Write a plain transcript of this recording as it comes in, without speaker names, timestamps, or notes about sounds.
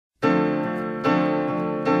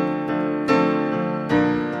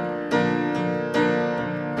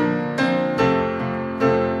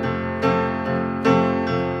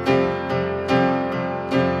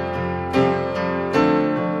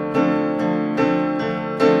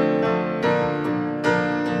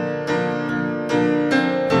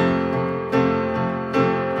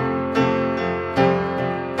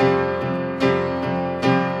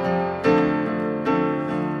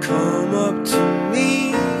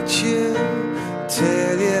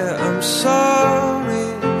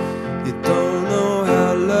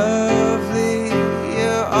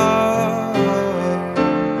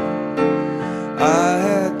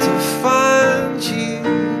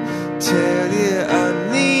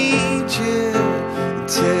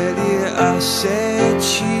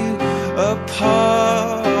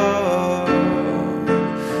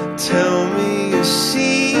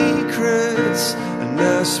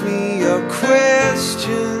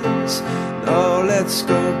let's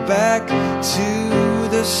go back to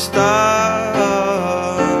the start.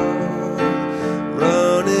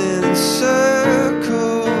 Running in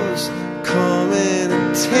circles, coming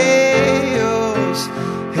in tails,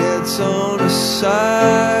 heads on the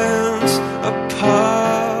sides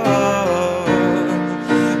apart.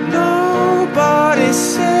 Nobody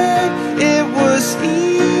said it was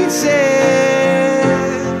easy.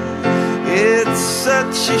 It's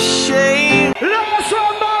such a shame. Last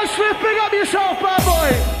one, Mark Smith, big up yourself, bad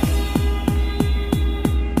boy.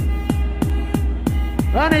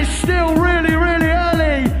 And it's still really, really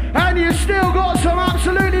early, and you still got some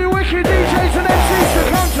absolutely wicked DJs and MCs to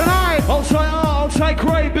come tonight. I'll take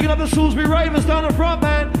Craig, bigging up the Salisbury Ravens down the front,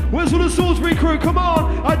 man. Where's all the Salisbury crew? Come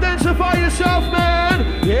on, identify yourself, man.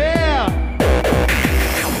 Yeah.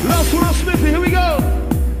 Last one on Smithy, here we go.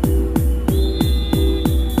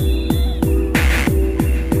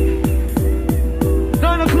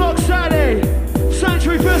 Saturday,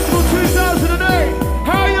 Sanctuary Festival 2008.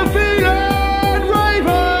 How you feeling,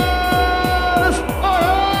 Ravens?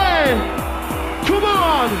 Alright, come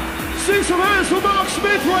on, see some hands for Mark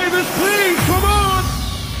Smith, Ravens, please, come on.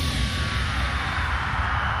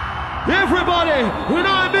 Everybody, when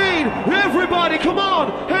I mean everybody, come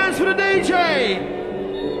on, hands for the DJ.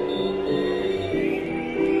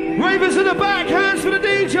 Ravens in the back, hands for the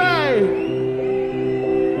DJ.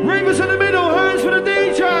 Ravens in the middle, hands for the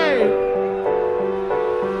DJ.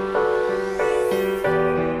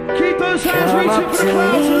 Keep those hands reaching for the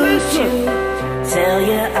clouds and listen. Tell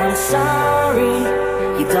you I'm sorry.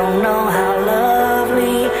 You don't know how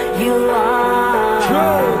lovely you are.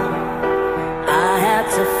 True. I had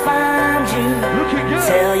to find you. Looking good.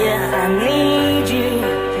 Tell you I need you.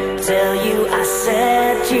 Tell you I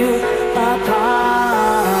set you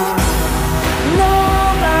apart.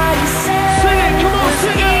 Nobody said sing it, come on,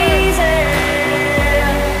 sing it.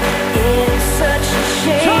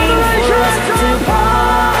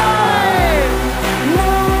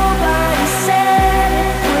 Nobody said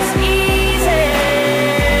it was easy.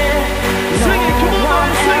 Sing it, come on,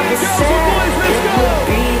 sing it, girls and boys, let's go. It would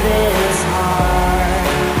be this hard.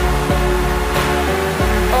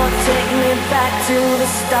 Or take me back to the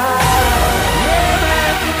start. Yeah,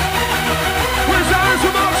 man. Where's the hands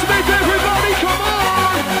for Mark Smith, everybody? Come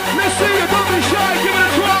on. Let's see you, don't be shy, give it a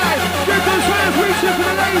try. Get those hands reaching for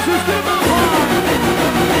the lasers, get them up high.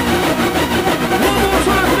 One more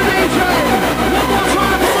time for the DJ. One more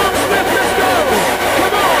time for Mark Smith. Let's go.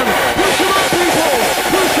 Come on. Push them up, people.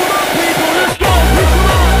 Push them up, people. Let's go. Push them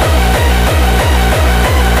up.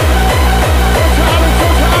 What's happening?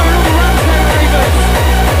 What's happening on the Ramsgate Ravens?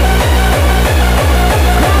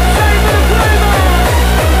 Come save for the Flavors.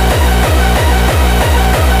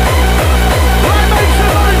 Right, make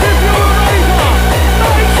some noise if you're a Raver.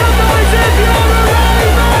 Make some noise if you're a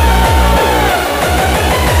Raver.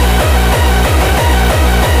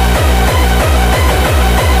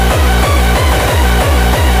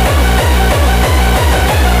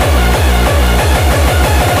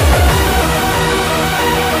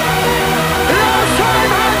 Last time,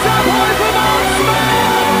 hands up high for Mark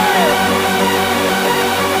Smith!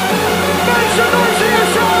 Make some noise for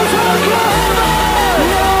yourselves, Oklahoma!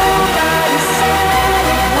 Nobody said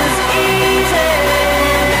it was easy.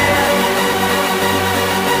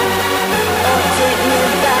 Or take me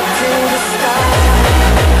back to the start.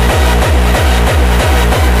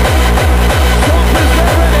 Stoppers,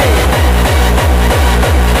 get ready!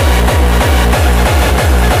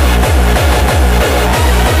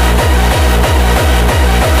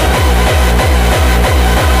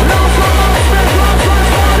 Last one, Mark Smith, last one,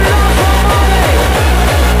 Smarty, last one,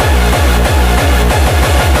 Marty!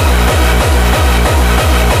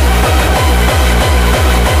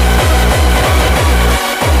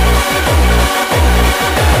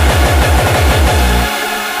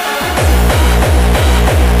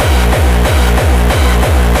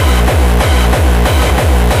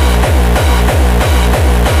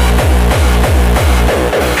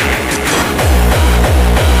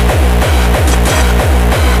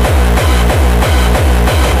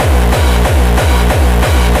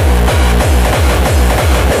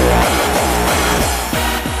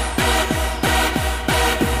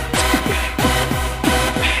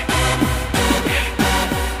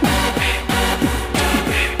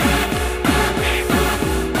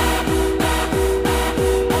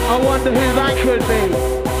 I wonder who that could be.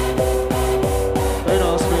 Don't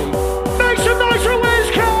ask me. Make some noise for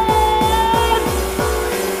WizKid!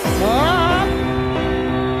 Ah!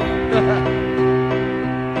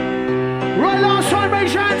 Right, last time,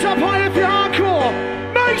 raise your hands up high if you're hardcore.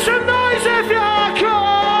 Make some noise if you're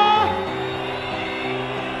hardcore!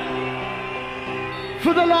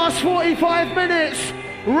 For the last last 45 minutes,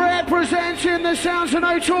 representing the sounds of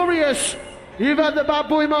Notorious. You've had the bad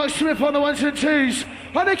boy Mark Smith on the ones and twos.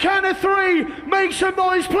 On the count of three, make some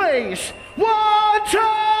noise, please. 1, 2,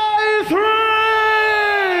 3!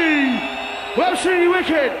 We're absolutely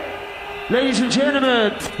wicked. Ladies and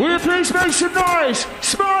gentlemen, will you please make some noise?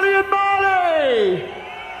 Smiley and Marley!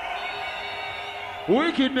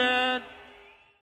 Wicked, man.